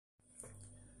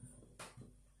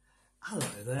Hello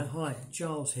there, hi,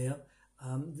 Charles here.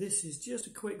 This is just a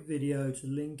quick video to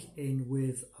link in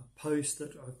with a post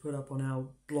that I've put up on our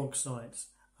blog sites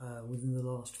within the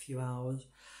last few hours.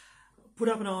 Put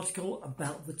up an article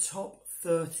about the top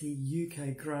 30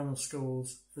 UK grammar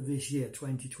schools for this year,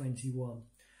 2021.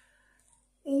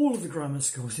 All of the grammar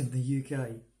schools in the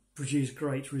UK produce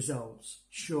great results.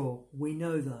 Sure, we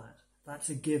know that. That's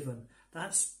a given.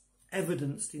 That's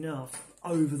evidenced enough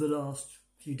over the last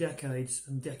few decades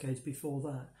and decades before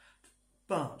that.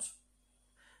 But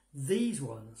these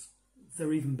ones,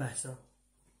 they're even better.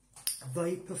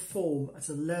 They perform at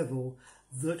a level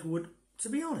that would, to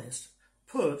be honest,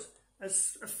 put a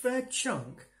fair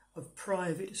chunk of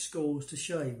private schools to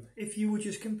shame if you were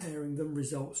just comparing them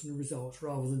results and results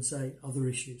rather than, say, other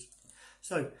issues.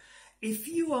 So if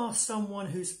you are someone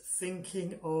who's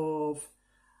thinking of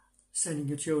sending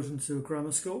your children to a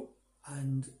grammar school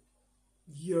and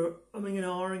you're umming and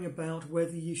ahhing about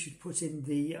whether you should put in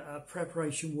the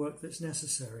preparation work that's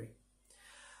necessary,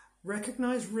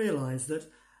 realise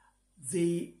that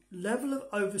the level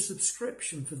of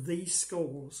oversubscription for these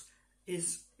schools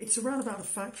it's around about a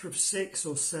factor of 6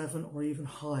 or 7 or even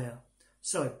higher.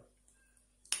 So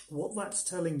what that's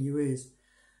telling you is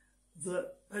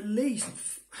that at least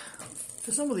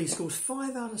for some of these schools,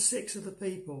 5 out of 6 of the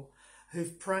people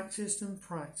who've practiced and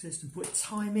put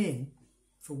time in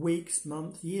for weeks,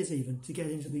 months, years even, to get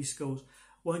into these schools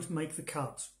won't make the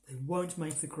cut. They won't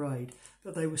make the grade,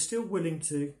 but they were still willing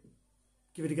to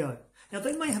give it a go. Now,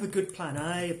 they may have a good plan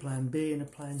A, a plan B and a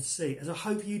plan C, as I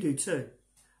hope you do too.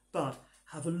 But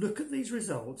have a look at these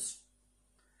results,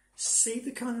 see the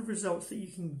kind of results that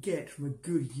you can get from a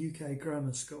good UK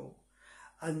grammar school,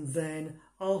 and then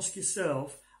ask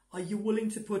yourself, are you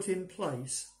willing to put in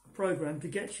place a programme to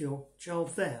get your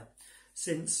child there?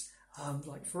 Since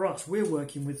like for us, we're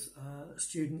working with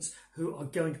students who are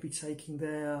going to be taking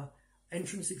their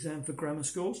entrance exam for grammar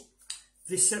schools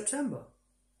this September.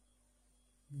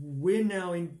 We're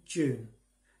now in June,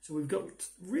 so we've got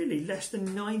really less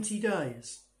than 90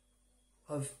 days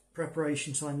of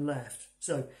preparation time left.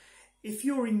 So if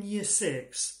you're in year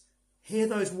 6, hear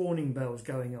those warning bells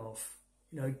going off.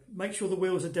 You know, make sure the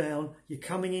wheels are down, you're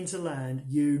coming into land,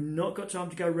 you've not got time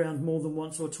to go round more than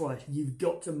once or twice. You've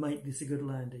got to make this a good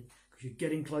landing, you're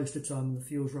getting close to time and the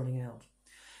fuel's running out.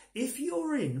 If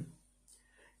you're in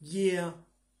year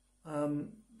 5,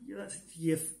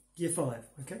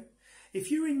 okay? If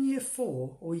you're in year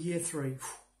 4 or year 3,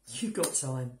 you've got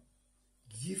time.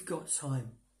 You've got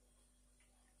time.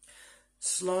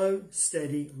 Slow,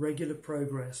 steady, regular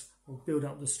progress will build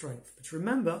up the strength. But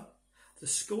remember, the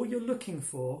score you're looking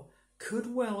for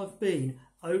could well have been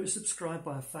oversubscribed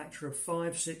by a factor of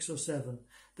 5, 6 or 7.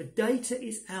 The data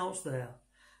is out there.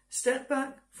 Step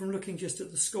back from looking just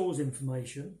at the school's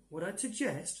information. What I'd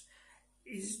suggest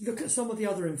is look at some of the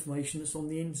other information that's on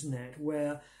the internet,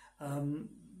 where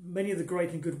many of the great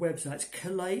and good websites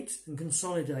collate and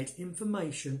consolidate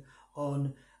information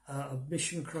on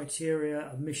admission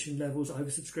criteria, admission levels,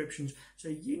 oversubscriptions. So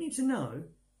you need to know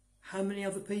how many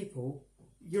other people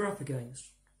you're up against.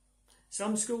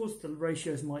 Some schools, the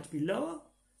ratios might be lower,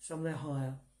 some they're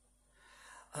higher.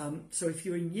 So if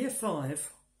you're in year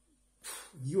 5,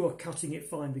 you are cutting it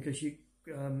fine because your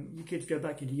kids go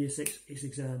back into year 6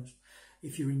 exams.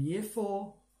 If you're in year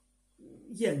 4,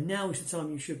 yeah, now is the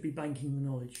time you should be banking the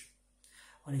knowledge.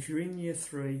 And if you're in year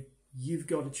 3, you've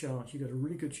got a chance. You've got a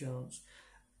really good chance.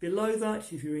 Below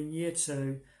that, if you're in year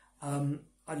 2,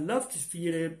 I'd love for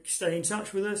you to stay in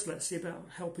touch with us. Let's see about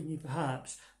helping you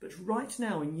perhaps. But right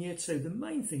now in year 2, the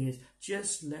main thing is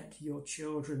just let your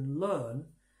children learn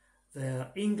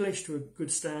their English to a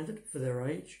good standard for their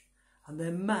age and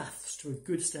their maths to a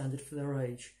good standard for their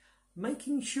age.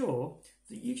 Making sure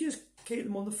that you just keep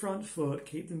them on the front foot,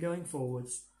 keep them going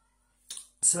forwards,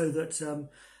 so that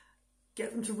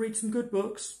get them to read some good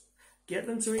books, get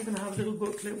them to even have a little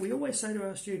booklet. We always say to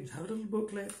our students, have a little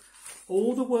booklet.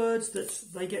 All the words that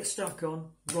they get stuck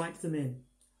on, write them in.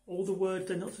 All the words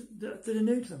that are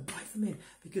new to them, write them in.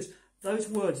 Because those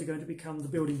words are going to become the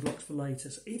building blocks for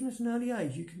later. So even at an early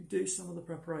age, you can do some of the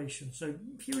preparation. So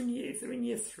if they're in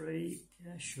year 3,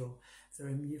 yeah, sure. If they're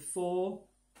in year 4,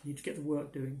 you need to get the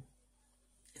work doing.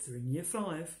 If they're in year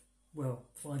 5, well,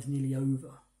 5's nearly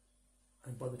over.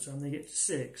 And by the time they get to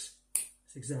 6,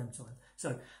 it's exam time.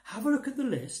 So have a look at the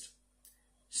list,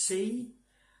 see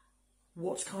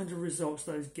what kind of results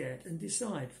those get, and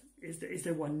decide, is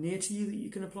there one near to you that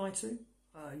you can apply to,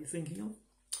 you're thinking of?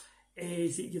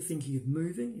 Is it you're thinking of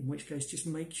moving, in which case just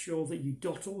make sure that you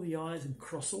dot all the I's and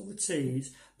cross all the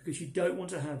T's, because you don't want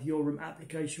to have your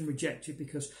application rejected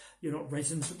because you're not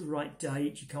resident at the right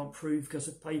date, you can't prove because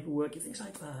of paperwork, things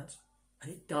like that.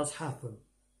 and it does happen.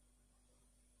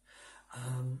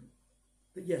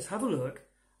 But yes, have a look.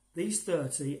 These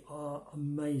 30 are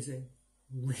amazing,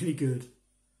 really good.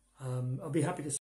 I'll be happy to